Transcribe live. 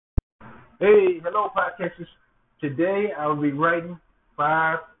Hey, hello, podcasters. Today I will be writing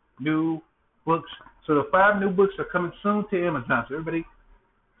 5 new books. So the 5 new books are coming soon to Amazon. So everybody,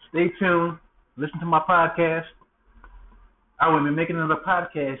 stay tuned. Listen to my podcast. I will be making another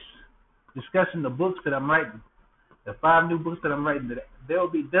podcast discussing the books that I'm writing. The 5 new books that I'm writing. They'll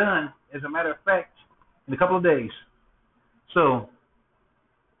be done, as a matter of fact, in a couple of days. So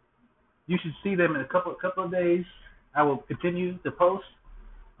you should see them in a couple of days. I will continue to post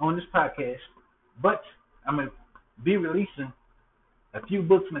on this podcast, but I'm gonna be releasing a few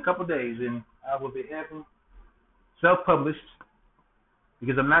books in a couple of days, and I will be having self-published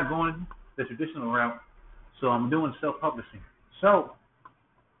because I'm not going the traditional route, so I'm doing self-publishing. So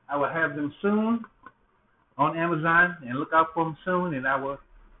I will have them soon on Amazon, and look out for them soon, and I will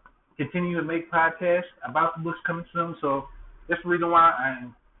continue to make podcasts about the books coming soon. So that's the reason why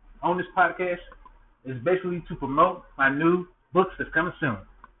I'm on this podcast, is basically to promote my new books that's coming soon.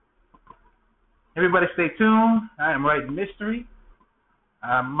 Everybody stay tuned. I am writing mystery.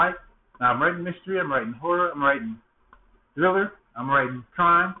 I'm writing mystery. I'm writing horror. I'm writing thriller. I'm writing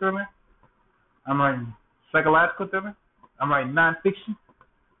crime thriller. I'm writing psychological thriller. I'm writing nonfiction.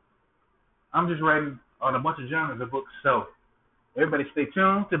 I'm just writing on a bunch of genres of books. So everybody stay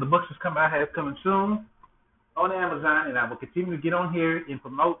tuned to the books I have coming soon on Amazon, and I will continue to get on here and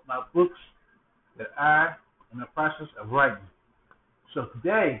promote my books that I am in the process of writing. So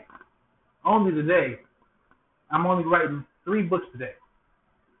today, only today, I'm only writing 3 books today.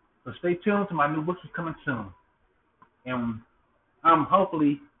 So stay tuned to my new books that's coming soon. And I'm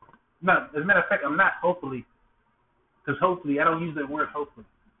hopefully, not, as a matter of fact, I'm not hopefully, because hopefully, I don't use that word hopefully.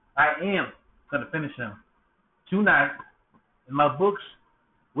 I am going to finish them tonight, and my books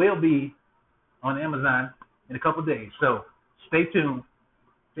will be on Amazon in a couple of days. So stay tuned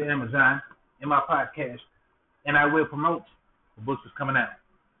to Amazon in my podcast, and I will promote the books that's coming out.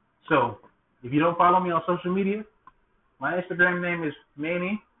 So if you don't follow me on social media, my Instagram name is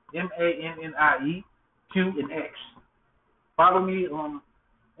Mannie, MANNIE, 2 and X. Follow me on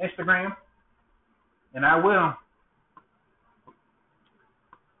Instagram, and I will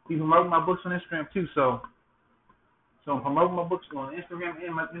be promoting my books on Instagram too. So I'm promoting my books on Instagram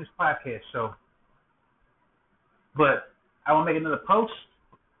and this podcast. So, but I will make another post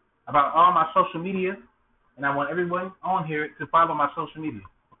about all my social media, and I want everyone on here to follow my social media.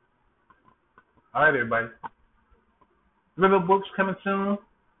 All right, everybody. Thriller books coming soon.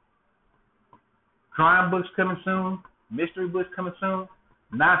 Crime books coming soon. Mystery books coming soon.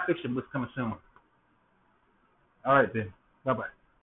 Nonfiction books coming soon. All right, then. Bye-bye.